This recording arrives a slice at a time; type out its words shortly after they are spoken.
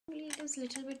is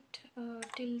little bit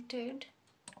tilted,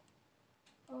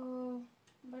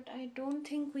 but I don't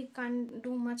think we can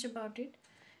do much about it.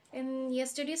 In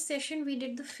yesterday's session we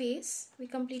did the face, we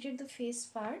completed the face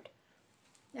part,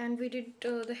 and we did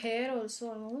the hair also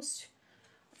almost.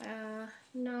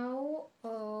 Now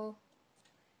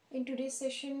in today's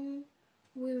session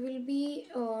we will be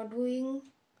doing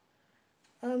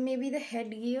maybe the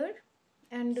headgear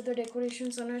and the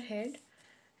decorations on her head,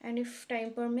 and if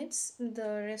time permits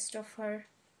the rest of her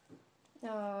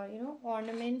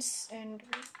ornaments. And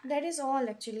that is all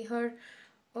actually. Her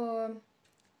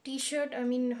t-shirt, I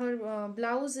mean her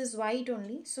blouse is white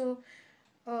only, so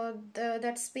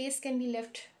that space can be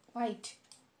left white.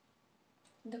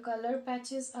 The color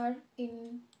patches are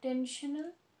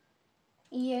intentional.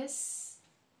 Yes,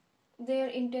 they are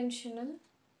intentional.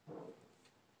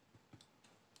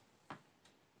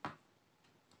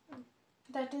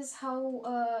 That is how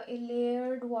a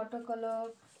layered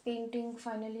watercolor painting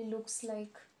finally looks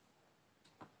like.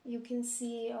 You can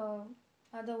see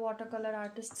other watercolor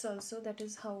artists also. That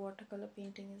is how watercolor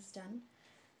painting is done.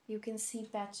 You can see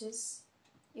patches.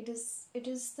 It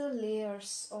is the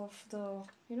layers of the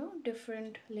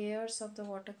different layers of the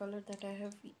watercolor that I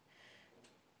have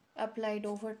applied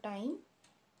over time.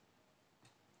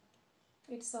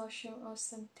 It's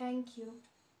awesome. Thank you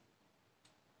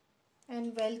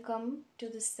and welcome to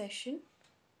this session.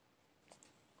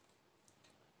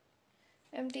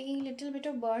 I'm taking a little bit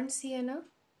of burnt sienna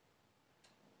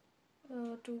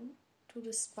to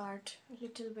this part. A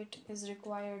little bit is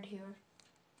required here.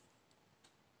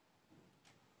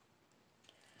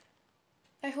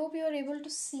 I hope you are able to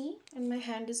see, and my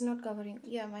hand is not covering.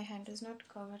 Yeah, my hand is not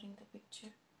covering the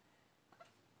picture.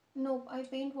 Nope, I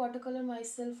paint watercolor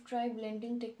myself. Try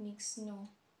blending techniques. No.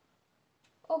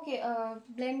 Okay,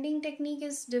 blending technique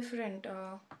is different,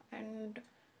 and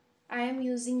I am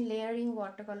using layering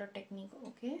watercolor technique.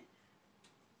 Okay.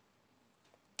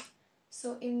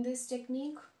 So in this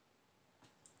technique,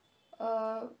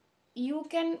 you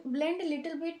can blend a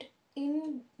little bit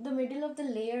in the middle of the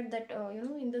layer, that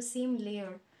in the same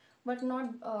layer, but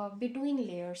not between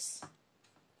layers.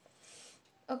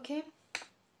 Okay.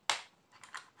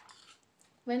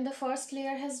 When the first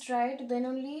layer has dried, then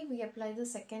only we apply the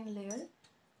second layer.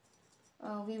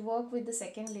 We work with the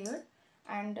second layer,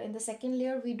 and in the second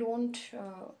layer we don't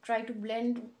try to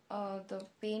blend the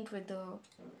paint with the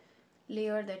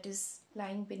layer that is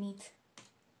lying beneath.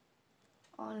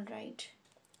 Alright,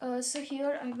 so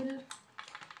here I will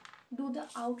do the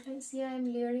outlines. Here I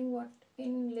am layering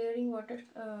layering water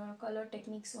color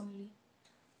techniques only.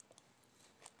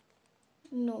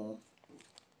 No,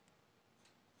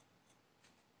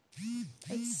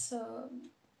 it's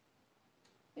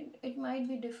it might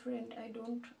be different. I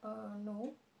don't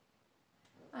know.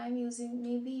 I'm using,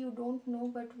 maybe you don't know,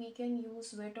 but we can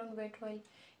use wet on wet while.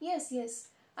 Yes,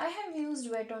 I have used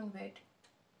wet on wet.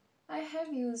 I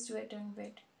have used wet on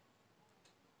wet.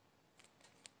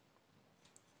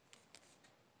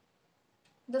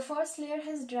 The first layer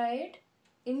has dried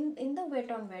in the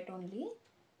wet on wet only.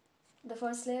 The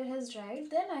first layer has dried,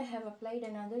 then I have applied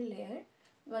another layer,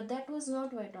 but that was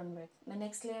not wet on wet. The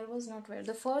next layer was not wet.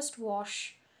 The first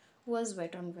wash was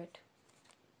wet on wet.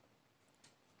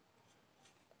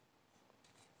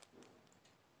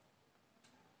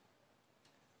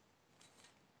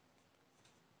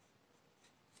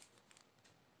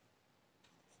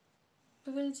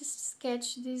 We will just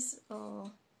sketch these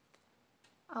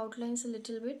outlines a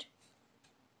little bit.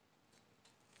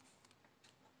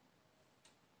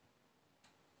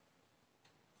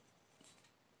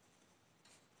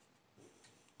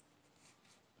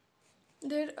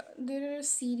 There are a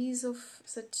series of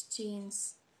such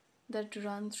chains that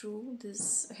run through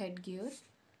this headgear.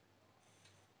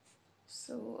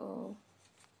 So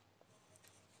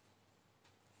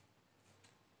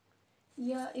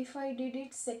yeah, if I did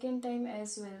it second time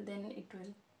as well, then it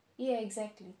will. Yeah,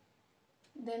 exactly.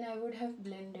 Then I would have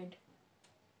blended.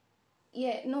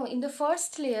 Yeah, no, in the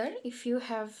first layer, if you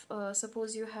have,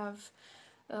 suppose you have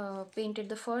painted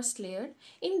the first layer,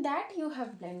 in that you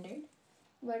have blended.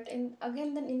 But then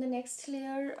in the next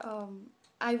layer,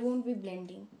 I won't be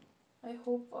blending. I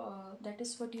hope that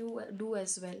is what you do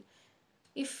as well.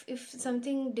 If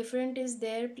something different is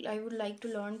there, I would like to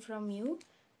learn from you,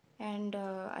 and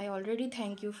I already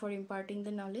thank you for imparting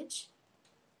the knowledge.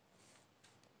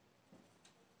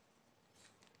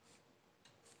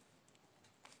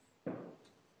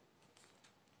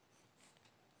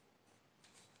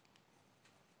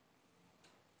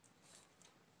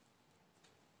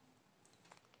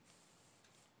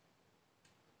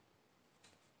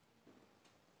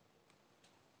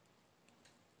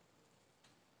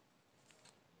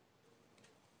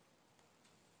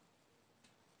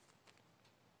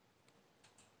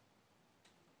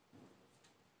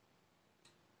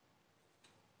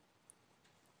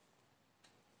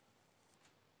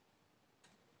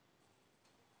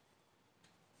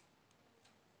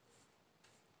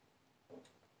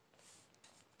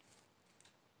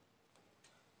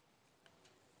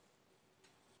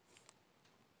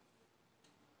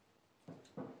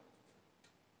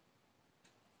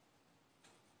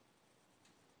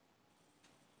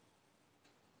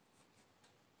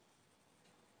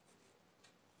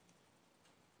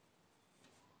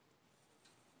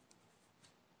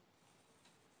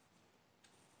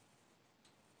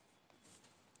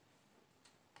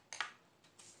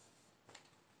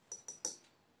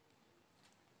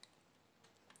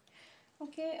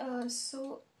 Okay,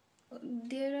 so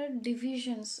there are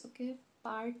divisions, okay,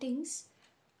 partings.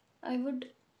 I would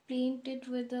paint it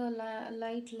with a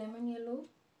light lemon yellow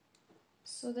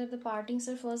so that the partings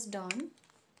are first done.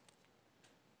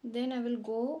 Then I will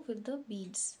go with the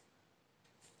beads.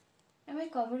 Am I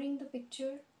covering the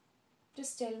picture?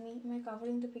 Just tell me, am I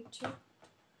covering the picture?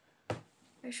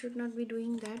 I should not be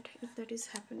doing that. If that is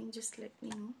happening, just let me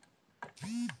know.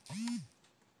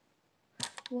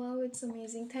 Wow, it's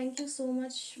amazing. Thank you so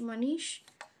much, Manish,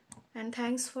 and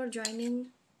thanks for joining.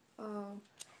 Uh,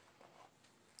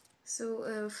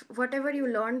 whatever you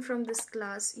learn from this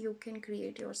class, you can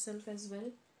create yourself as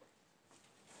well.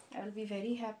 I'll be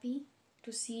very happy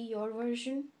to see your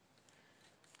version,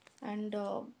 and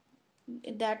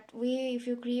that way, if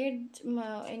you create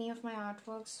any of my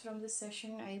artworks from this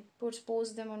session, I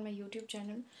post them on my YouTube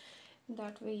channel.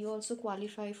 That way you also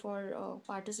qualify for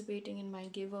participating in my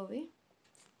giveaway.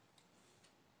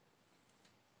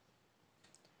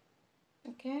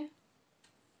 Okay,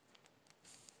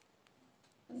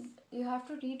 and you have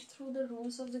to read through the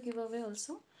rules of the giveaway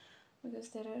also, because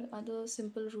there are other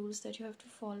simple rules that you have to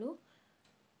follow.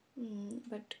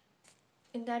 But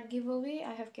in that giveaway,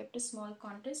 I have kept a small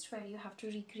contest where you have to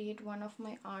recreate one of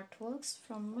my artworks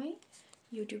from my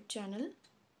YouTube channel,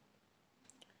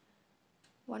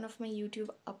 one of my YouTube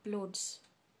uploads.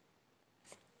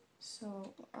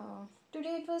 So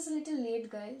today it was a little late,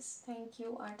 guys. Thank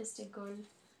you, Artistic Girl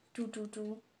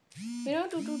 222. You know,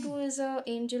 222 is a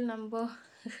angel number.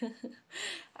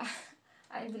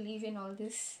 I believe in all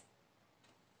this.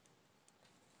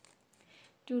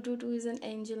 222 is an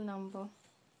angel number.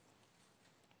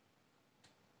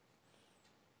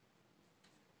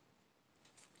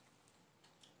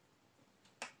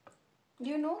 Do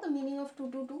you know the meaning of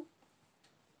 222?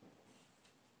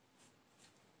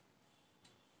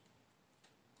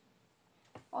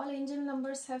 All angel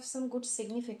numbers have some good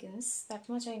significance, that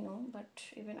much I know, but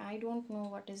even I don't know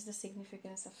what is the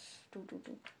significance of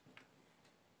 222.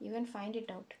 You can find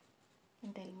it out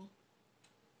and tell me.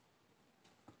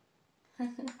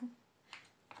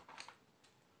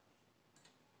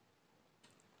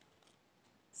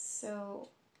 So,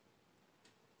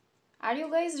 are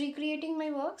you guys recreating my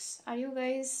works? Are you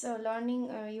guys learning,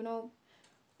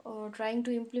 trying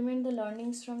to implement the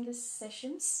learnings from these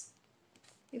sessions?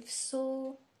 If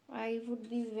so, I would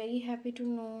be very happy to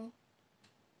know.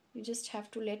 You just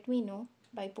have to let me know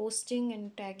by posting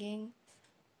and tagging,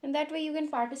 and that way you can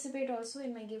participate also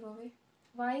in my giveaway.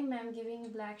 Why am I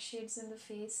giving black shades in the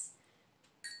face?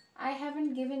 I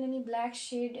haven't given any black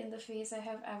shade in the face. I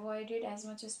have avoided as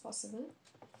much as possible.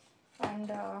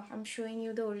 And I'm showing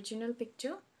you the original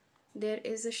picture. There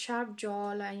is a sharp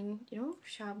jawline,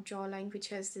 sharp jawline which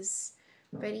has this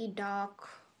very dark.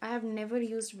 I have never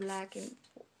used black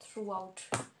throughout.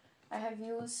 I have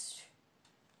used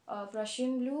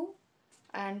Prussian blue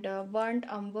and burnt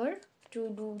umber to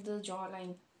do the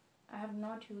jawline. I have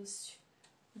not used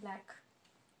black.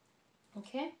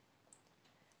 Okay,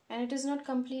 and it is not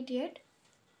complete yet.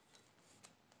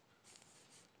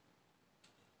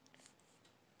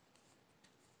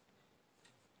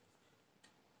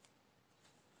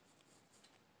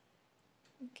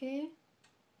 Okay,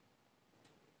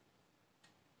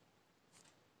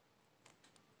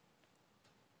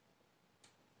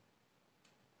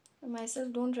 I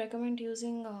myself don't recommend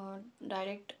using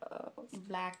direct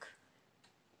black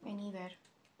anywhere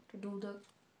to do the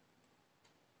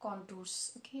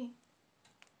contours. Okay,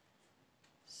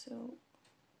 so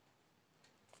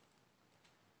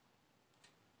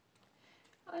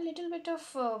a little bit of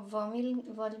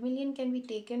vermilion can be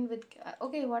taken with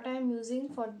okay, what I am using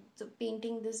for the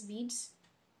painting these beads,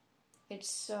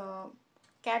 it's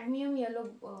cadmium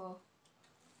yellow.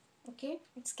 Okay,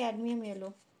 it's cadmium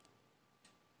yellow.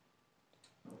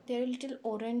 There are little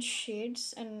orange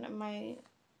shades and my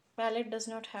palette does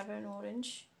not have an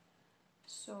orange,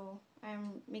 so I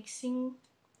am mixing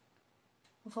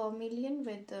vermilion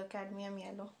with the cadmium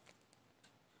yellow.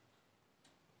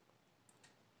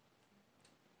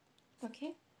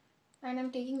 Okay, and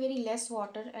I'm taking very less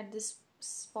water at this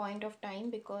point of time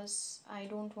because I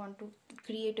don't want to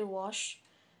create a wash.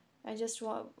 I just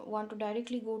want to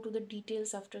directly go to the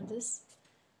details after this.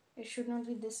 It should not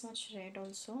be this much red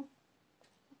also.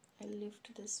 I'll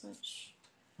lift this much.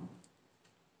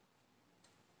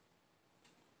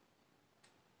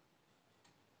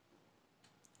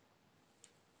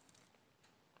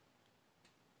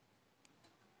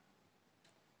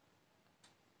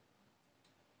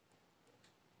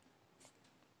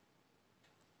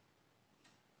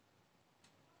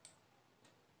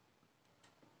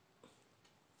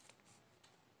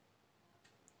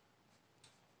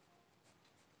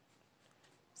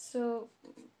 So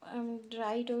I'm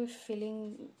right away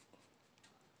filling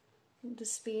the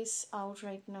space out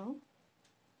right now.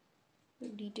 The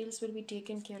details will be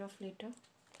taken care of later.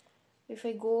 If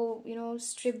I go,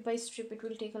 strip by strip, it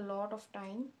will take a lot of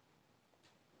time.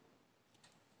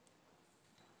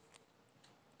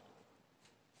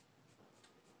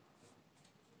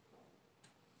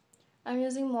 I'm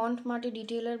using Montmartre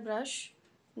Detailer brush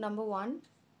number 1.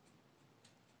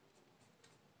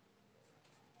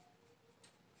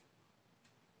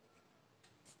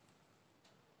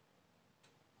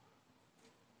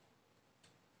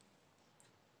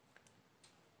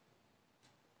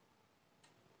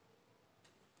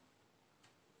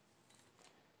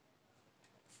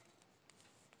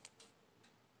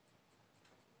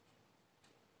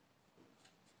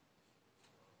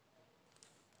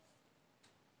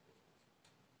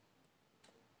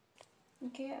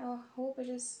 Okay, I hope it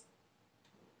is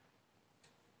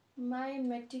my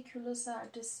meticulous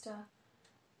artista.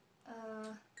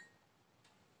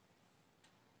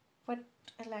 What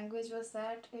language was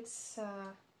that? It's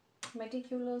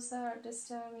meticulous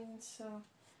artista means.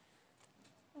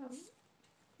 Um,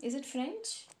 is it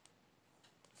French?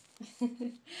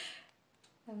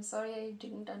 I'm sorry, I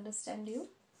didn't understand you.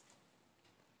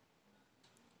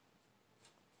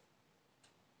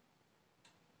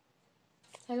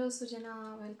 Hello,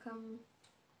 Sujana. Welcome.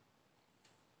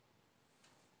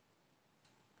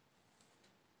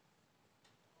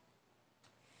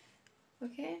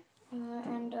 Okay,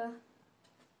 and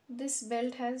this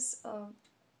belt has a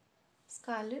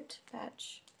scarlet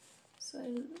patch, so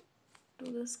I'll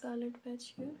do the scarlet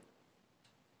patch here.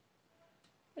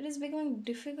 It is becoming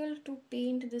difficult to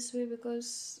paint this way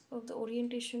because of the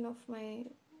orientation of my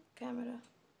camera.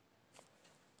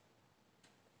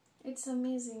 It's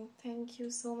amazing. Thank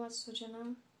you so much,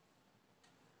 Sujana.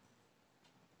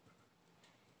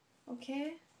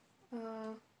 Okay,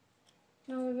 now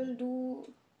we will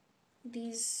do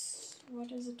these,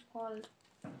 what is it called?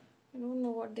 I don't know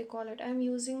what they call it. I'm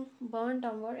using burnt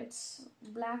umber. It's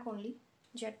black only,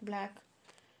 jet black,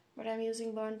 but I'm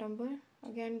using burnt umber.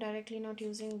 Again, directly not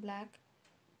using black.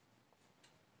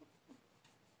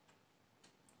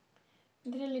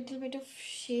 There a little bit of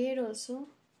shade also.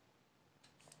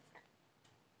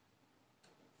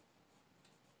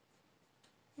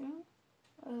 Yeah.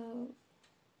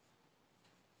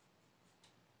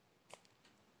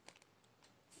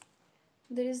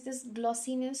 There is this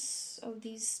glossiness of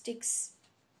these sticks.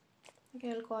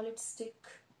 Okay, I'll call it stick.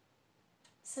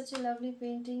 Such a lovely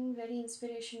painting, very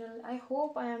inspirational. I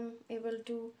hope I am able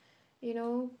to,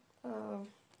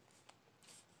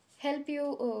 help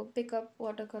you pick up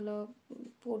watercolor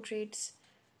portraits,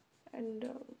 and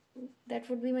that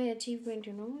would be my achievement.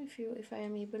 If I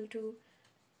am able to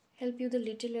help you the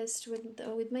littlest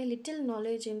with my little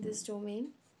knowledge in this domain,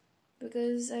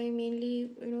 because I mainly,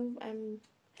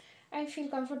 I feel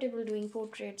comfortable doing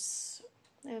portraits.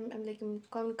 I'm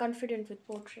confident with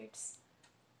portraits.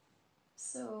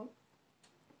 So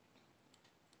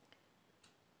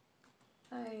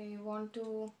I want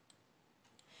to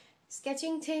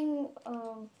sketching thing.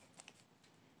 I'm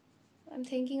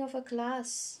thinking of a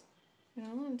class.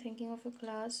 I'm thinking of a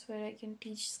class where I can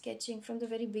teach sketching from the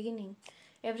very beginning,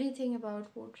 everything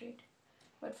about portrait.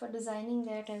 But for designing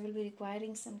that, I will be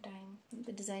requiring some time.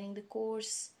 Designing the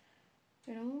course,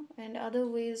 and other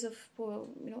ways of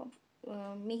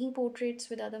making portraits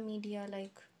with other media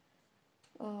like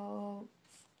uh,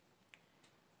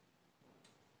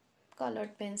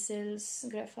 colored pencils,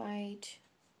 graphite,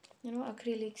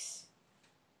 acrylics,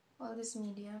 all this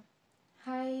media.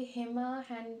 Hi Hema,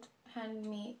 hand and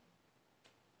me.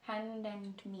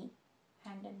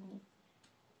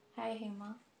 Hi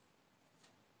Hema.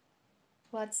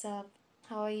 What's up?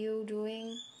 How are you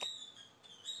doing?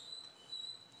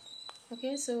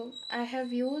 Okay, so I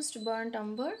have used burnt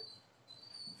umber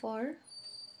for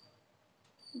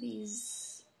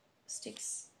these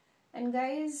sticks. And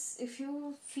guys, if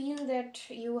you feel that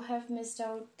you have missed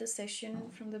out the session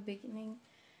from the beginning,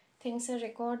 things are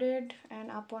recorded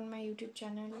and up on my YouTube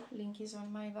channel. Link is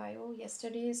on my bio.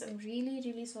 I'm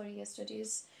really sorry,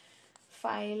 yesterday's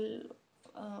file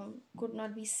could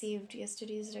not be saved.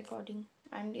 Yesterday's recording,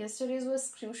 and yesterday's was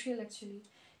crucial actually.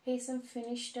 Hey, some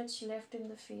finish touch left in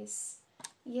the face.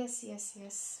 Yes,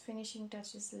 finishing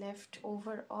touches left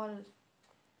overall.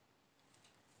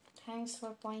 Thanks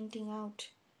for pointing out.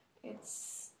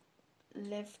 It's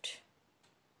left.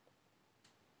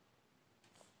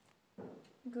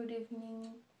 Good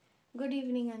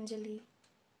evening Anjali.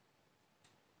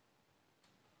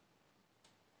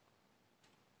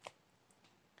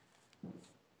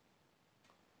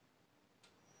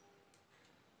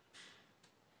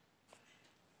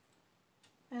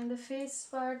 And the face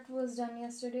part was done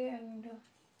yesterday,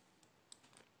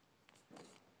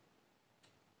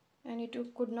 and it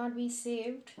could not be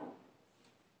saved,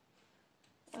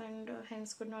 and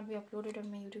hence could not be uploaded on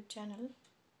my YouTube channel.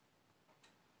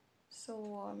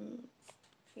 So I'm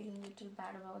feeling a little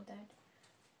bad about that.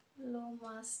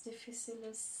 Lomas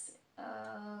difficilis.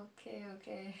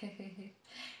 Okay.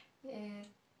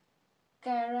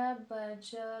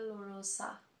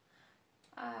 Carabajalosa.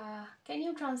 Can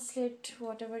you translate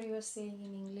whatever you are saying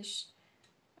in English?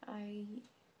 I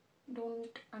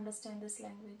don't understand this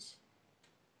language.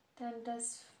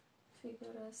 Tantas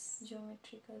figuras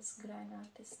geometricas gran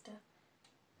artista.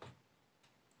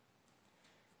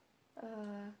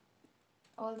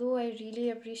 Although I really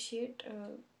appreciate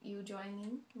you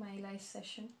joining my live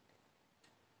session,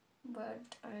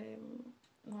 but I'm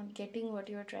not getting what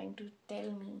you are trying to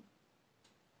tell me.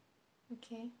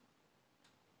 Okay.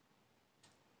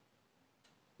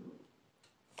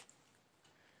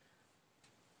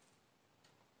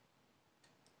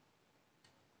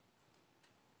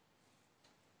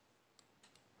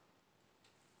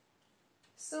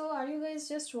 So are you guys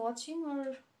just watching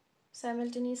or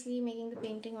simultaneously making the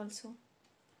painting also?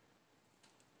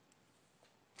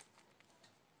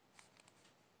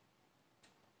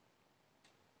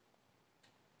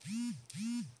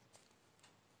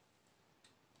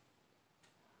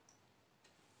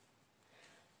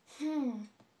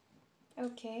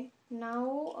 Okay,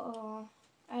 now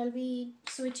I'll be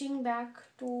switching back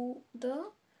to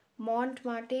the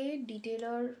Montmartre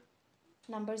detailer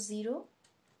number 0,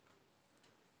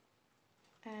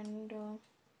 and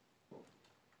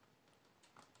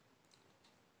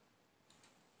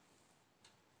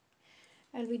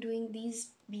I'll be doing these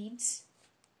beads.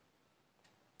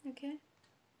 Okay.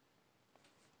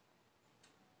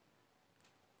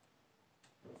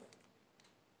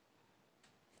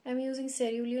 I'm using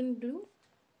cerulean blue,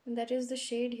 and that is the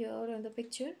shade here in the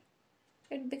picture.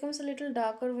 It becomes a little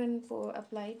darker when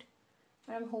applied.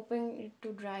 I'm hoping it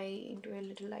to dry into a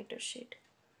little lighter shade.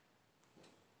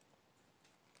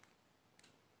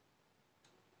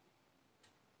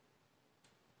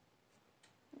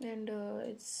 And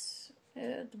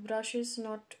the brush is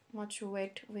not much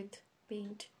wet with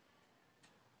paint.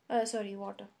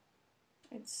 Water.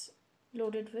 It's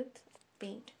loaded with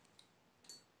paint.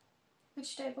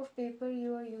 Which type of paper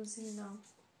you are using now?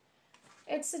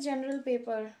 It's a general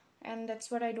paper, and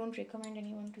that's what I don't recommend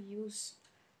anyone to use.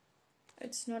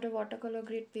 It's not a watercolor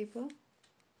grade paper,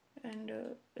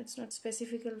 and it's not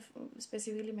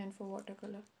specifically meant for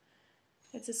watercolor.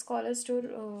 It's a scholar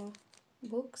store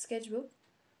sketchbook,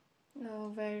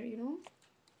 where you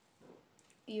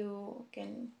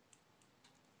can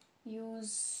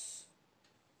use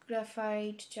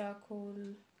graphite,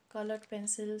 charcoal, colored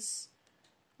pencils,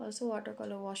 also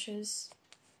watercolor washes.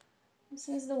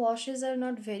 Since the washes are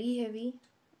not very heavy,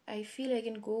 I feel I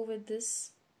can go with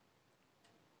this,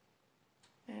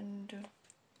 and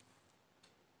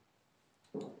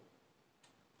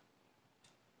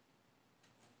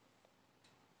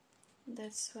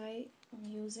that's why I'm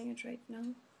using it right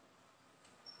now.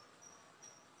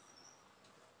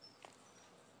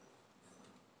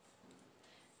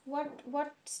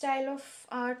 What style of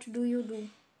art do you do?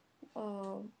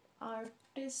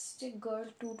 Artistic girl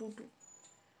 222.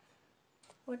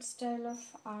 What style of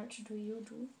art do you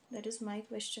do? That is my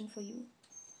question for you.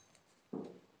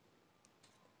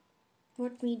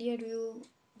 What media do you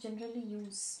generally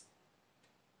use?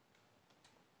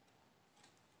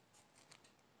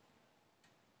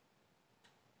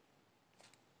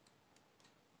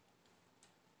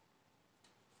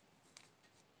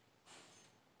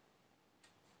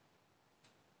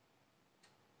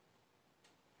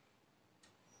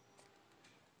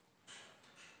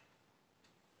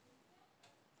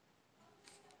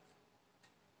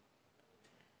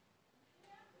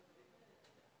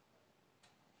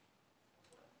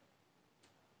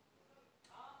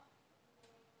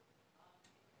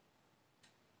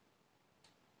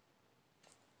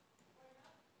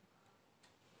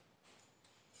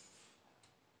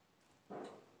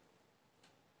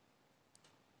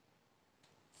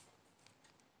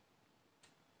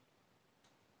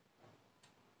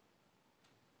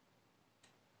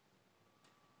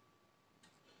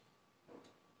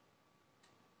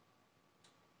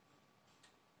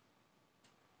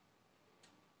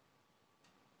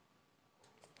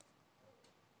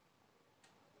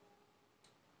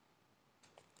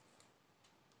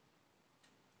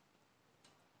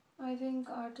 I think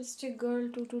Artistic Girl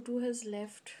 222 has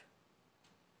left.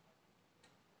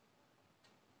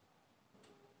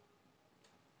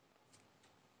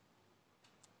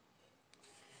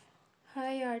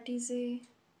 Hi Artise.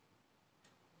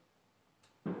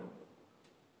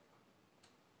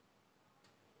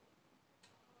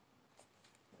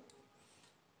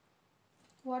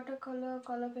 watercolor,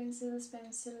 color pencils,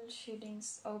 pencil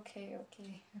shadings. Okay,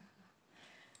 okay.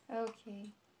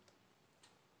 Okay,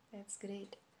 that's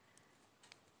great.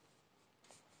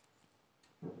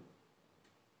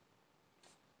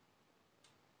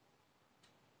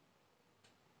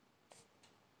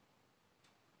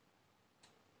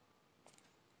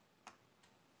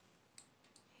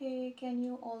 Hey, can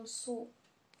you also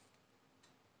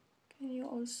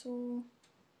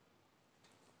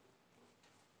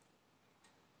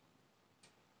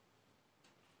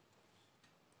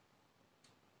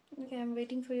okay, I'm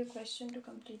waiting for your question to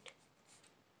complete.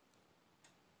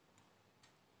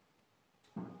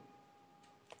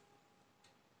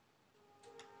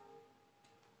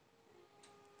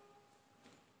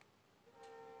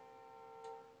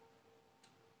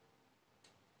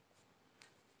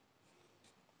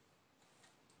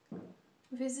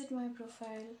 Visit my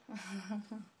profile.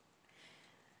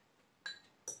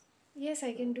 Yes,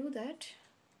 I can do that.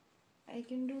 I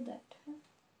can do that.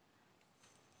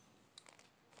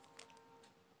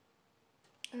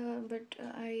 But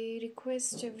I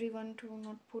request everyone to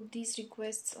not put these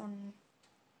requests on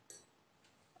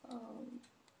um,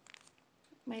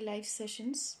 my live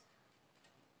sessions.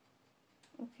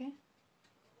 Okay.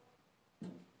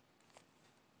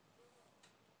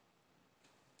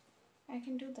 I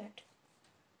can do that.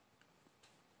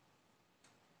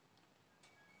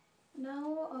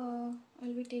 Now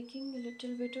I'll be taking a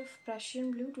little bit of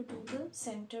Prussian blue to do the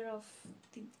center of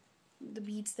the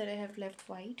beads that I have left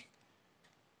white.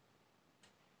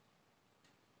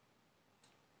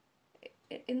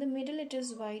 In the middle it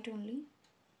is white only.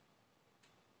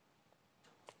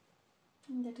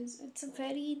 And that is, it's a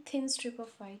very thin strip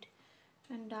of white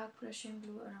and dark Prussian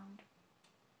blue around.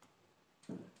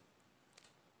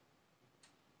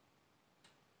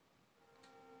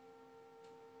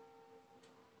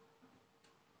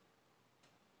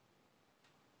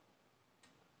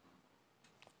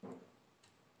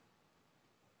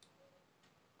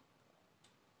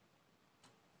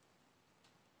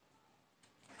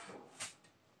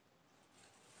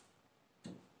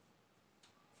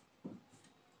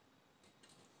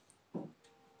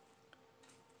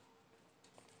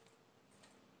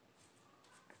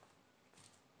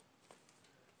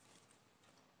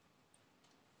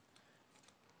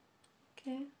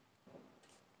 Okay.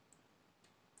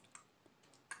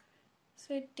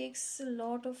 So it takes a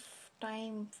lot of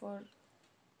time for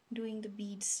doing the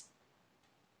beads.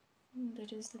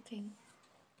 That is the thing.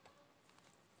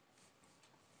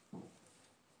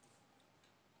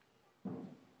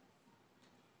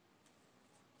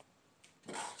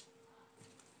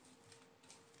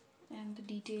 And the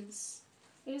details.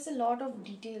 There is a lot of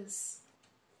details.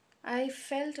 I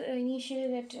felt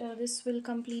initially that this will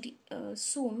complete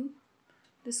soon.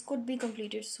 This could be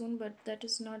completed soon, but that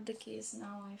is not the case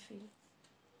now, I feel.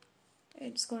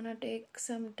 It's gonna take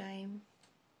some time.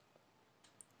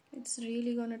 It's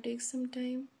really gonna take some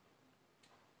time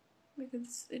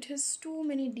because it has too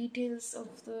many details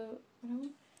of the,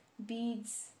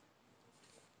 beads,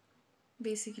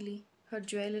 basically, her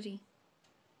jewelry,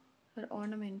 her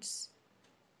ornaments.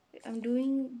 I'm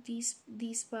doing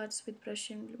these parts with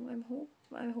Prussian blue.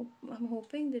 I'm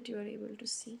hoping that you are able to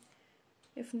see.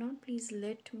 If not, please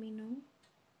let me know.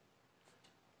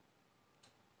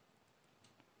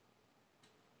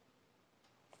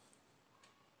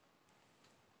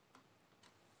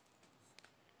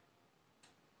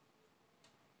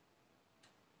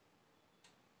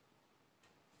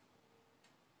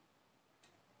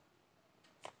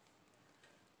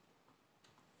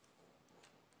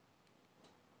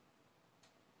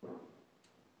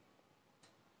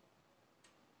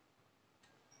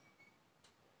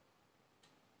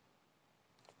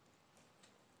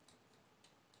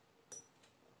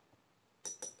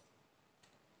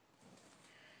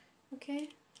 Okay,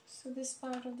 so this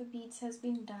part of the beads has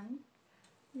been done.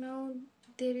 Now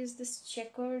there is this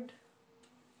checkered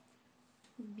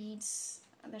beads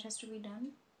that has to be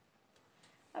done.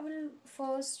 I will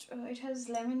first, it has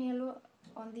lemon yellow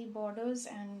on the borders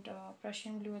and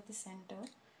Prussian blue at the center.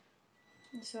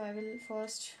 So I will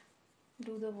first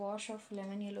do the wash of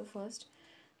lemon yellow first,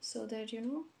 so that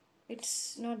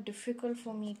it's not difficult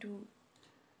for me to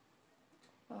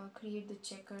create the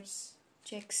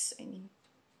checks, I mean,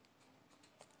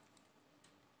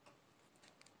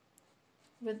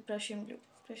 with Prussian blue.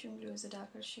 Prussian blue is a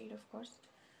darker shade, of course.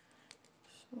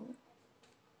 So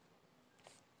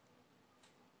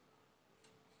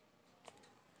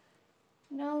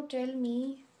now tell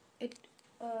me,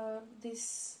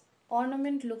 this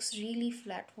ornament looks really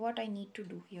flat. What I need to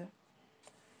do here?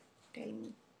 Tell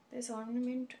me. This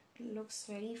ornament looks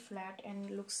very flat and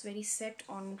looks very set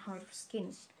on her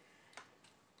skin.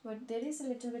 but there is a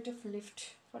little bit of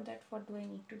lift. For that, what do I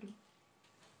need to do?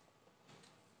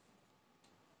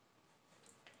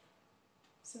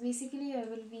 So basically I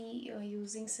will be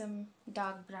using some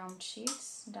dark brown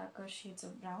shades, darker shades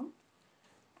of brown,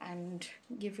 and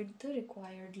give it the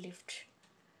required lift.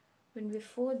 But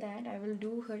before that I will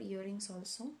do her earrings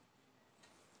also.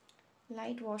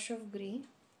 Light wash of grey,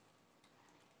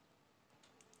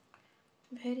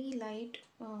 very light,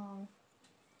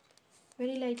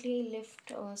 very lightly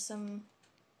lift some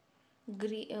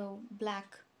grey,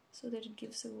 black, so that it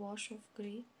gives a wash of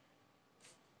grey.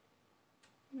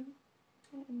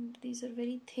 And these are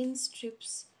very thin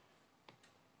strips.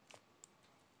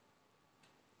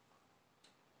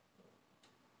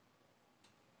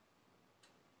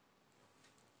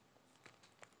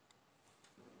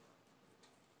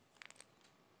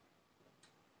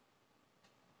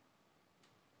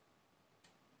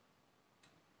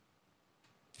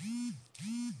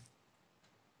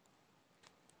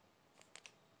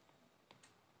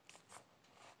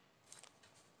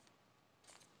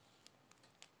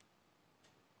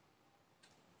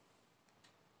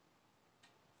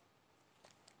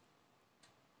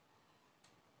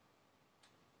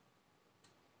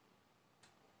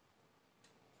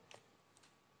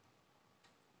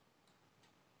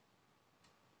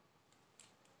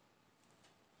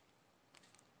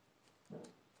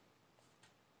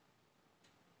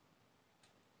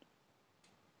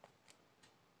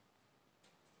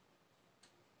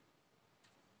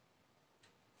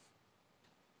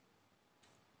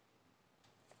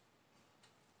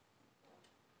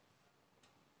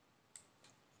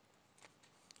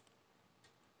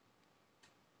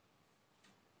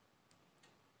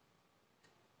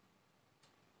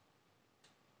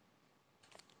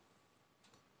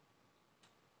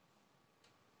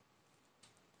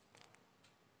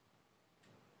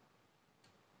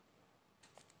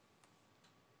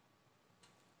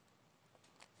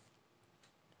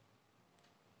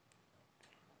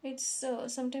 It's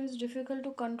sometimes difficult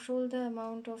to control the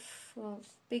amount of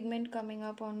pigment coming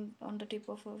up on the tip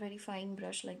of a very fine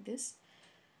brush like this.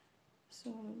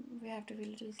 So we have to be a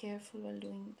little careful while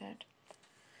doing that.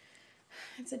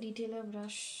 It's a detailer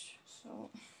brush,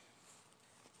 so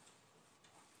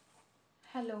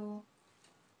hello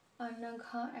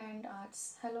Anagha and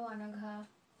Arts. Hello Anagha.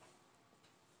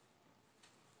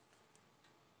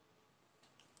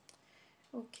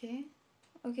 Okay.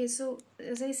 Okay, so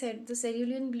as I said, the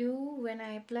cerulean blue, when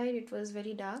I applied, it was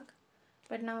very dark,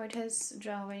 but now it has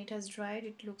when it has dried,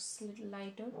 it looks a little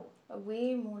lighter,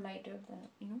 way more lighter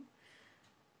than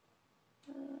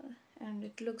and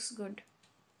it looks good.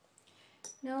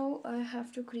 Now I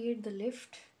have to create the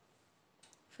lift.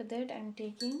 For that I'm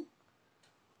taking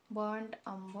burnt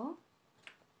umber.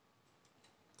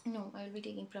 No, I will be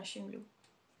taking Prussian blue.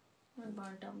 Not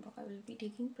burnt umber. I will be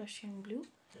taking Prussian blue,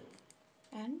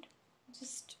 and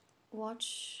just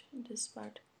watch this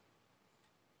part.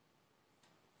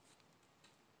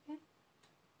 Okay.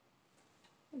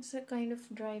 It's a kind of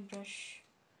dry brush.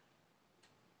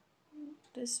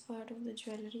 This part of the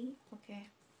jewelry. Okay.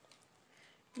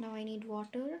 Now I need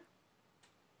water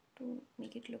to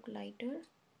make it look lighter,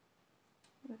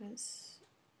 because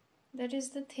that is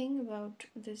the thing about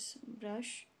this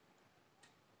brush.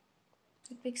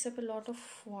 It picks up a lot of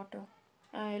water,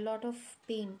 a lot of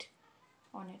paint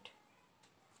on it.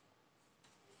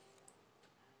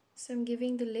 So I'm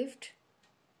giving the lift.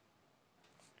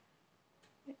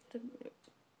 The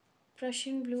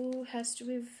Prussian blue has to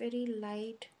be very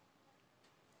light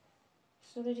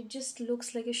so that it just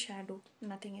looks like a shadow,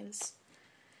 nothing else.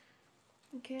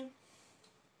 Okay.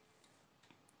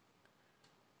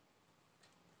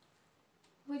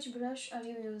 Which brush are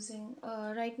you using?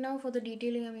 Right now for the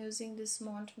detailing I'm using this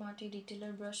Montmartre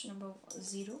detailer brush number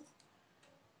 0.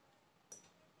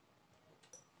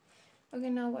 Okay,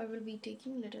 now I will be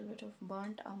taking a little bit of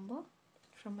burnt umber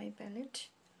from my palette,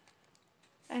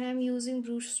 and I'm using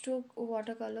brushstroke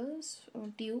watercolors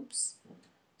tubes,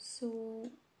 so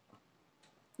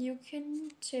you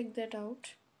can check that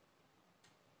out.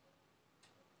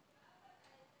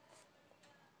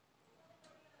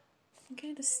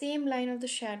 Okay, the same line of the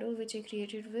shadow which I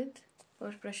created with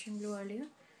Prussian blue earlier,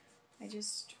 I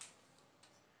just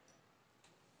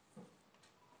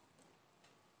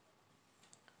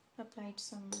applied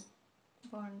some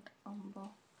burnt umber.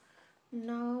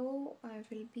 Now I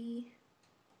will be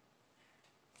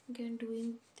again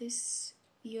doing this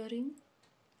earring.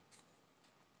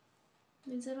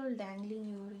 These are all dangling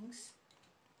earrings.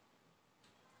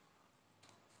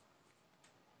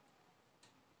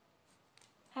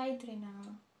 Hi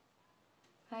Trina.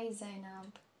 Hi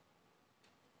Zainab.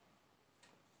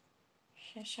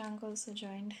 Shashank also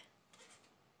joined.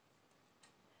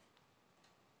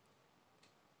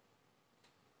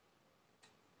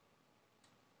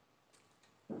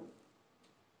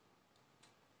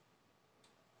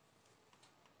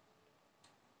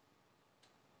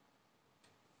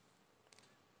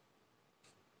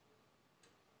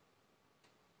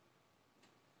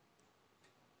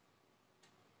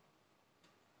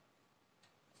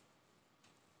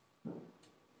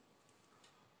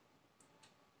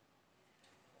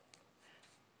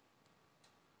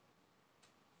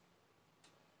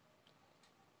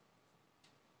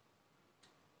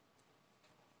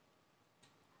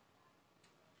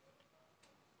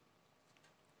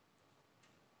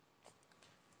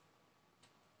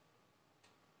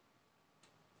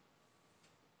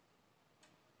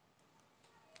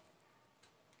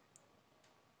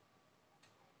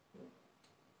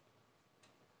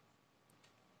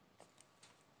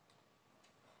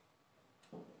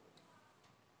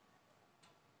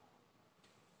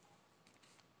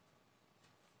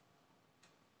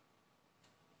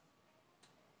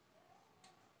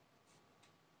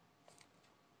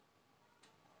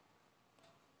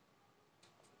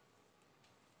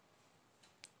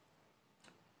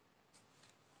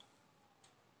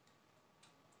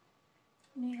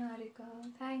 Niharika.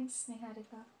 Thanks,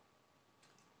 Niharika.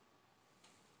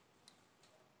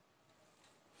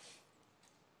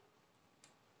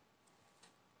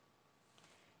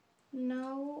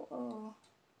 Now,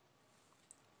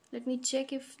 let me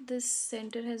check if this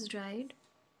center has dried.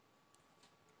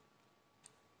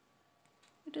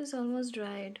 It is almost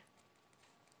dried.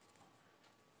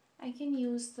 I can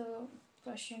use the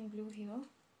Prussian blue here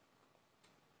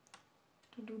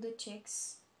to do the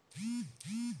checks.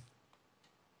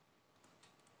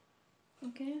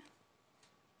 Okay.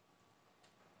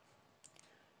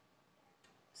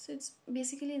 So it's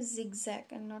basically a zigzag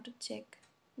and not a check.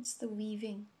 It's the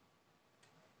weaving.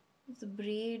 It's the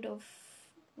braid of,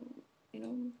 you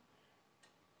know,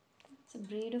 it's a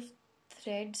braid of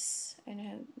threads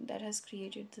and that has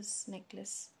created this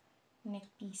necklace, neck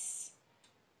piece,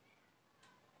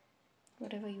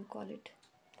 whatever you call it.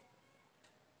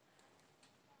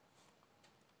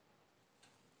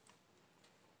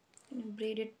 In a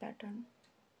braided pattern.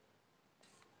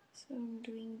 So I'm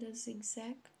doing the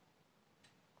zigzag.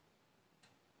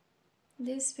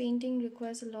 This painting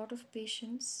requires a lot of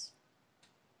patience.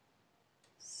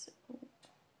 So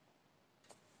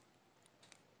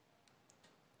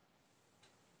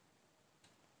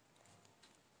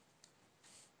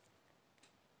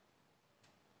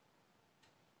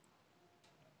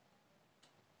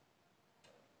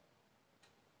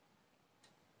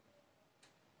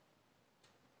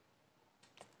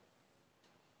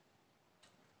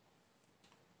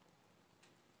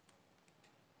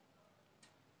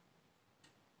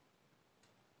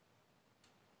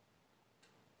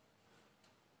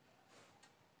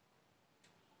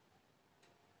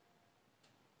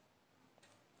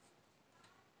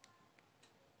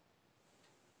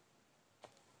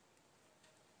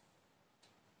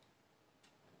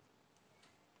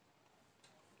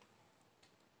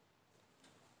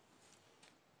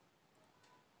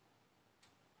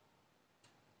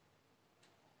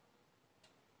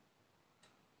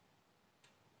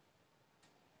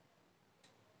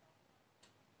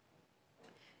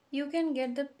you can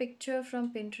get the picture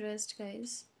from Pinterest,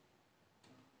 guys.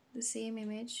 The same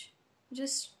image.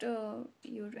 Just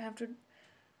you have to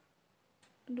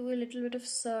do a little bit of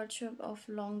search of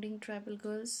Longding tribal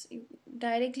girls.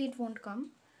 Directly it won't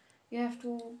come. You have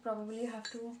to probably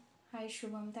have to. Hi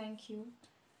Shubham, thank you.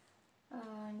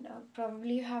 And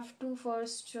probably you have to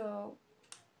first go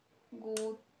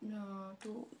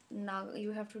to Naga.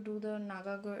 You have to do the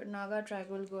Naga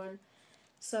tribal girl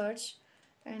search,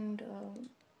 and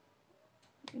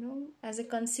as a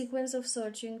consequence of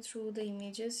searching through the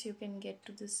images, you can get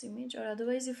to this image. Or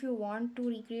otherwise, if you want to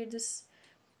recreate this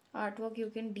artwork, you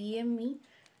can DM me.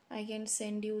 I can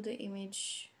send you the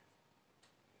image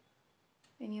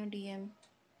in your DM.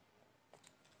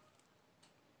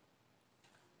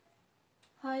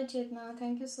 Hi Chetna,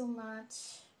 thank you so much.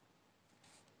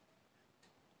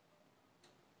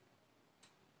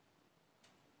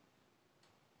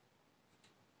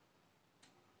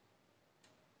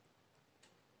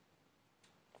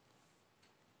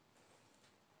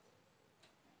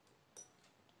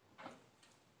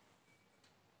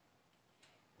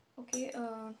 Okay,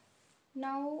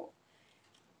 now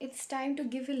it's time to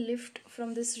give a lift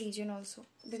from this region also,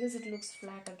 because it looks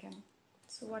flat again.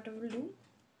 So what I will do,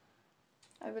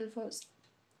 I will first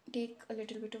take a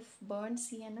little bit of burnt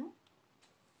sienna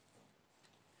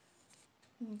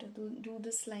and do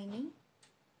this lining.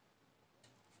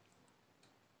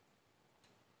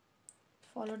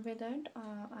 Followed by that,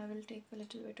 I will take a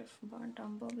little bit of burnt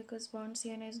umber, because burnt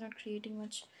sienna is not creating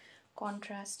much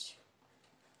contrast.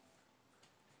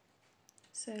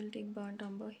 So I'll take burnt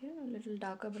umber here, a little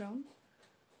darker brown.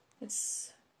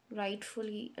 It's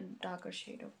rightfully a darker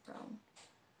shade of brown.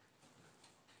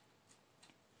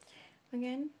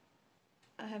 Again,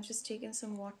 I have just taken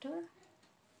some water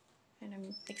and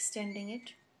I'm extending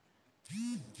it,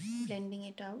 blending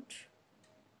it out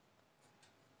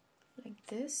like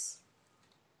this.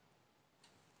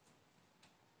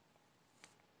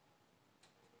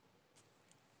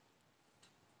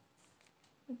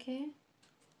 Okay.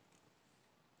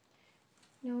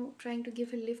 Now trying to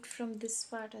give a lift from this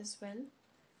part as well.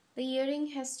 The earring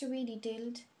has to be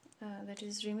detailed, that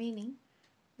is remaining.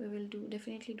 We will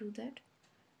definitely do that.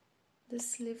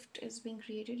 This lift is being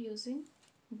created using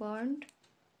burnt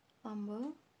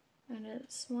umber and a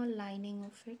small lining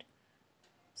of it.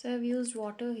 So I've used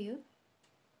water here.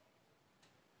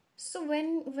 So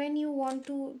when you want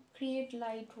to create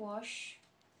light wash,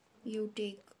 you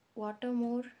take water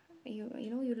more.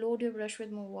 You load your brush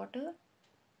with more water,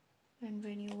 and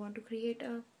when you want to create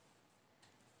a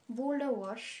bolder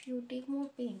wash, you take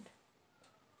more paint.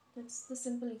 That's the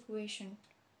simple equation.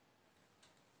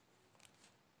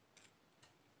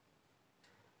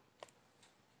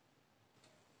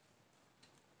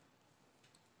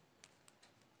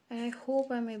 And I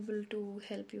hope I'm able to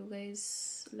help you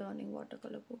guys learning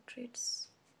watercolor portraits.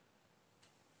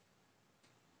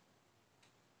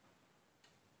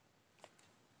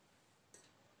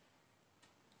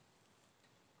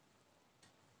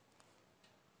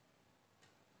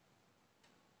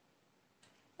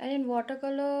 And in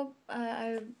watercolor,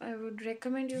 I would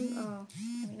recommend you,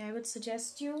 I would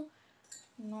suggest you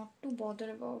not to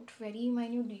bother about very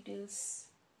minute details,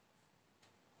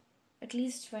 at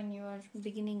least when you are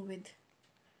beginning with.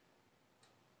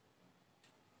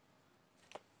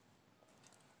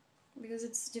 Because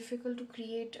it's difficult to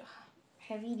create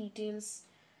heavy details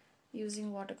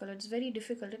using watercolor. It's very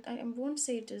difficult. I won't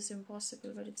say it is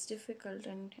impossible, but it's difficult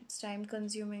and it's time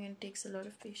consuming and takes a lot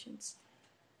of patience.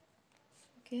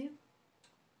 Okay.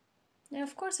 And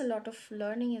of course, a lot of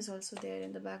learning is also there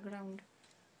in the background.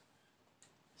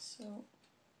 So,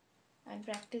 and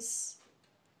practice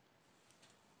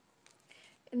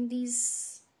in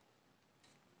these,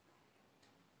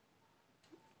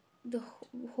 the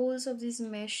holes of these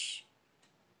mesh,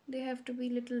 they have to be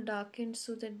little darkened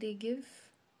so that they give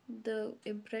the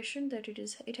impression that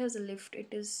it has a lift.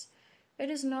 It is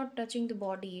not touching the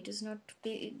body.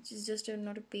 It's just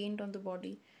not a paint on the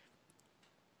body.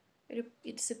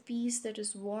 It's a piece that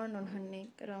is worn on her neck,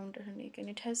 around her neck, and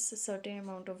it has a certain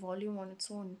amount of volume on its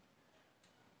own,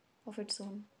 of its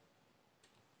own.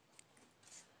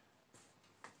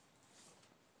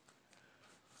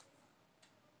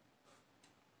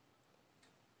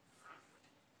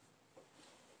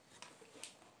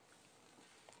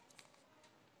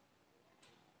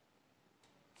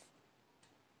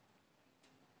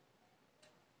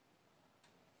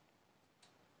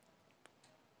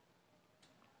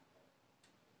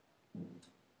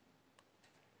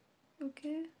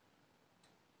 Okay.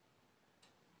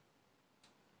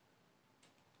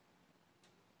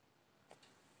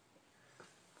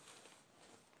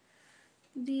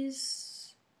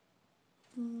 These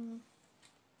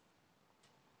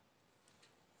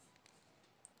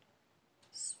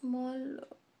small,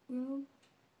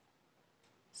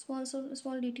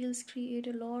 small details create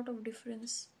a lot of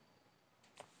difference.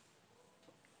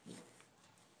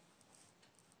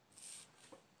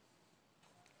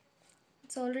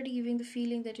 It's already giving the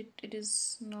feeling that it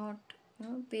is not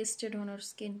pasted on our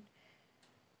skin.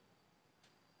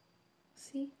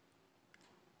 See?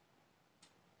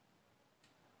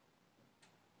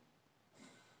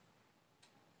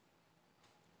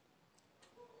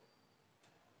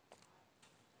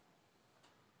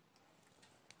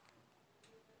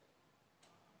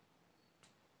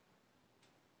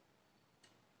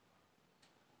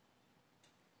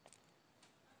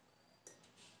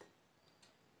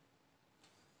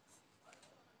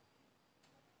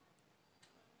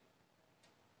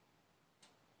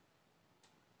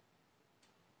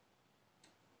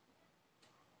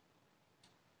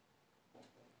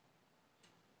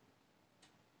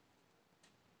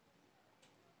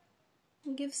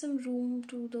 Give some room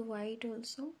to the white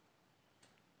also,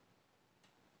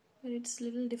 but it's a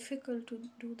little difficult to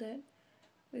do that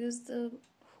because the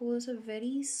holes are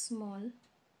very small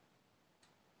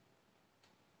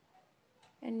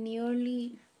and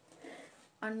nearly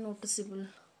unnoticeable.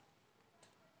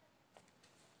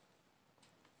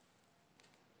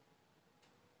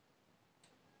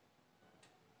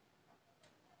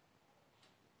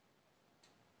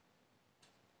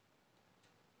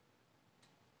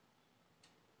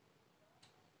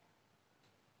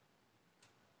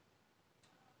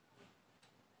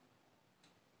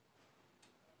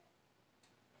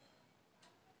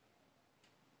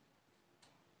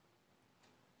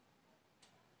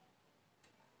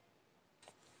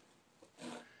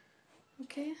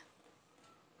 Okay,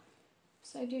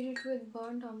 so I did it with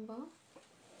burnt umber.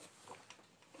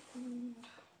 And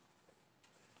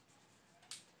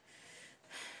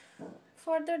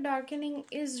further darkening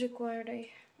is required.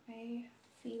 I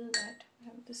feel that. I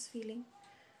have this feeling.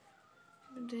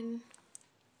 But then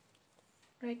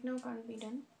right now can't be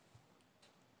done.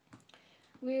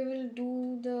 We will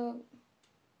do the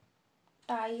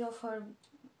tie of her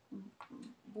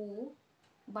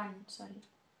bun, sorry.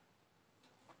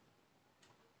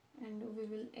 And we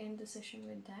will end the session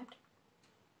with that.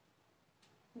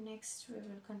 Next we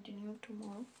will continue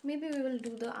tomorrow. Maybe we will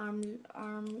do the arm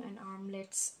and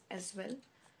armlets as well.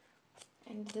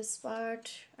 And this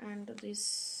part and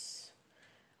this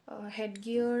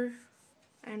headgear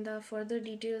and the further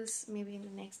details maybe in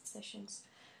the next sessions.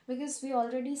 Because we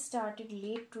already started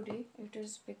late today. It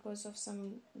is because of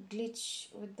some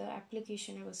glitch with the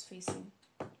application I was facing.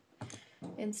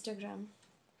 Instagram.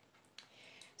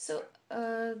 So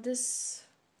this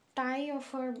tie of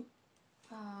her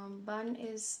bun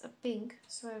is a pink,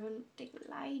 so I will take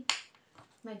light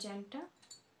magenta.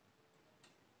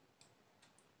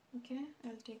 Okay,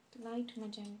 I'll take light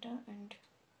magenta and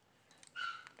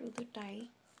do the tie.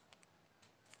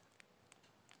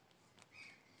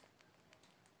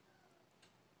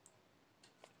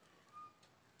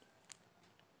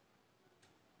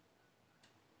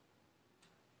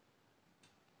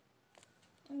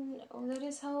 And that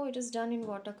is how it is done in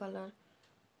watercolor.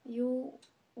 You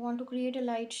want to create a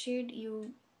light shade,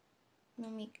 you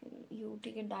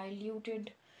take a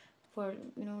diluted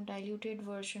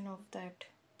version of that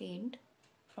paint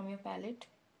from your palette.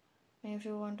 And if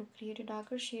you want to create a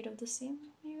darker shade of the same,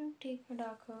 you take a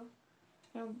darker,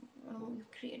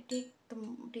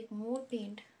 take more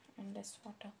paint and less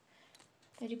water.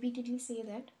 I repeatedly say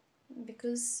that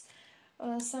because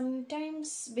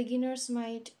sometimes beginners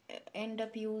might end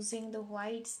up using the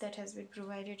whites that has been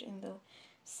provided in the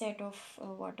set of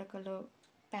watercolor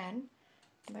pan,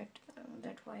 but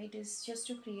that white is just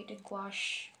to create a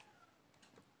gouache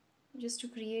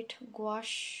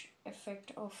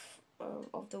effect of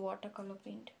the watercolor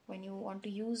paint. When you want to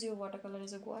use your watercolor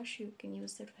as a gouache, you can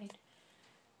use that white,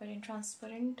 but in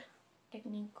transparent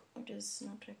technique it is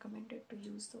not recommended to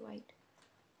use the white,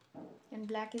 and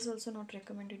black is also not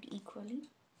recommended equally,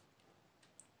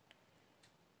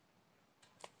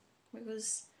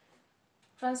 because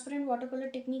transparent watercolor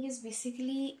technique is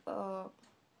basically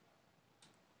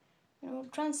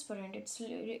transparent. It's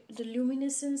the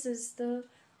luminescence is the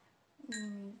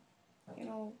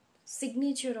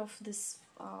signature of this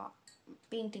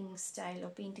painting style or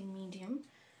painting medium.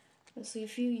 So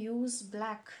if you use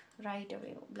black right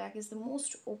away, black is the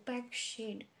most opaque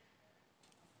shade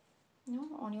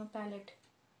on your palette,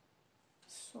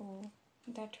 so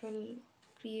that will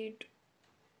create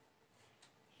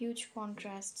huge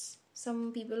contrasts.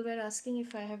 Some people were asking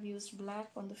if I have used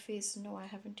black on the face. No, I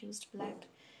haven't used black.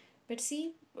 But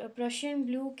see, Prussian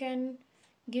blue can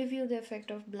give you the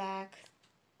effect of black.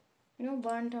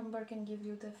 Burnt umber can give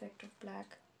you the effect of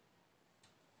black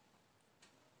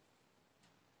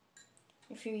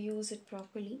if you use it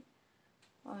properly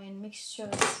in mixtures.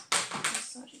 Oh,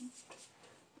 sorry,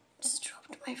 just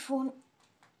dropped my phone.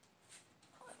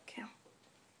 Okay.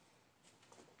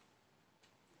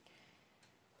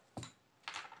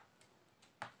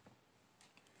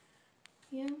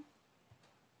 Yeah.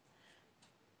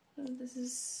 So this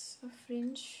is a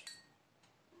fringe.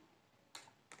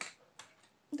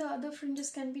 The other fringes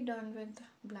can be done with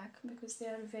black because they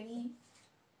are very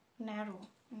narrow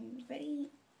and very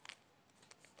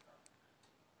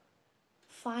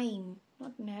fine.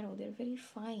 Not narrow, they're very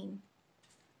fine.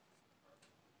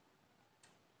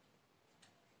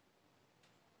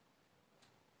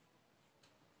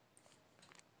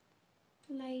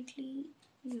 Lightly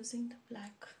using the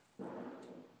black.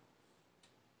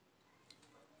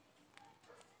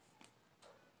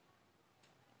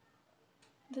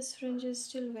 This fringe is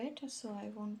still wet, so I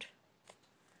won't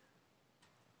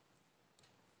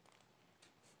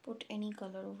put any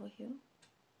color over here.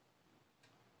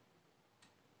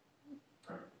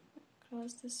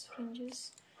 Across this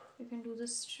fringes, you can do the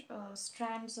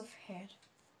strands of hair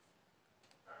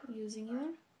using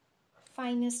your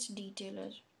finest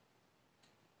detailer.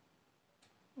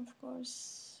 Of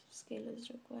course, scale is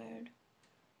required.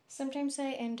 Sometimes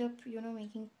I end up,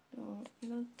 making,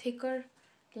 thicker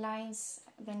lines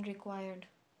than required.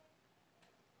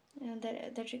 And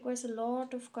that requires a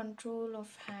lot of control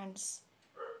of hands,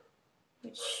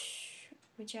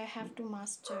 which I have to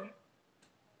master.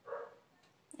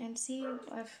 And see,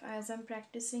 as I'm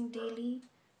practicing daily,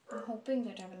 I'm hoping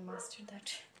that I will master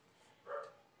that.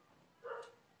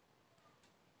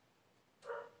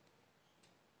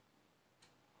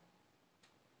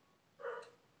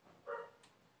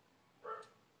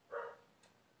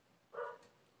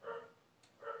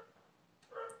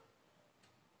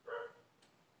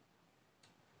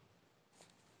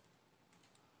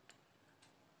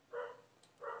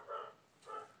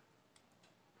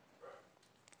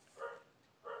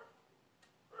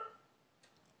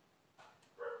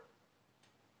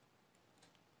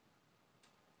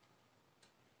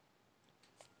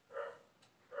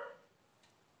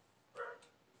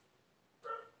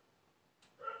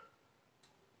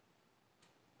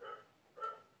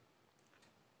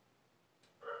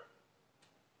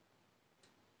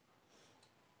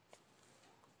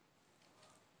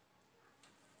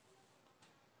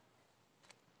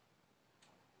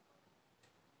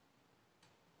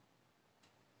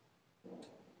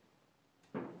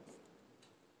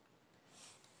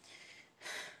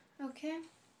 Okay,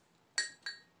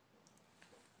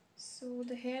 so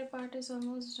the hair part is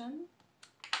almost done.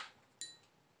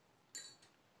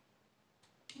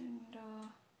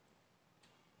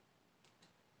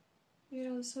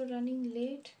 also running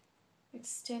late.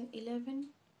 It's 10:11.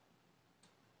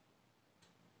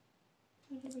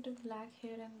 A little bit of black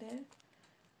here and there,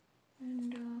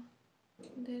 and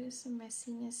there is some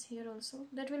messiness here also.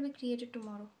 That will be created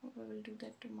tomorrow. We will do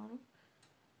that tomorrow.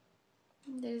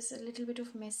 There is a little bit of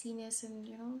messiness and,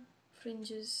 you know,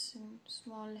 fringes and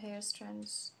small hair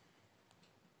strands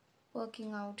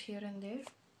working out here and there.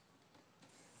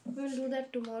 We will do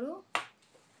that tomorrow.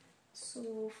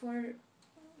 So for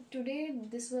today,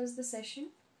 this was the session,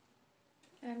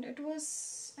 and it was,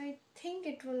 I think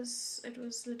it was a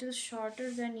little shorter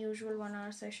than usual 1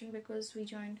 hour session, because we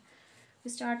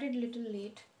started little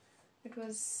late. It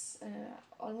was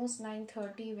almost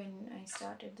 9:30 when I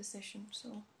started the session.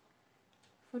 So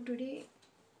for today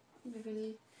we will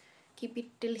keep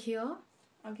it till here.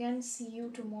 Again, see you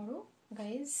tomorrow,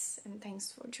 guys, and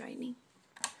thanks for joining.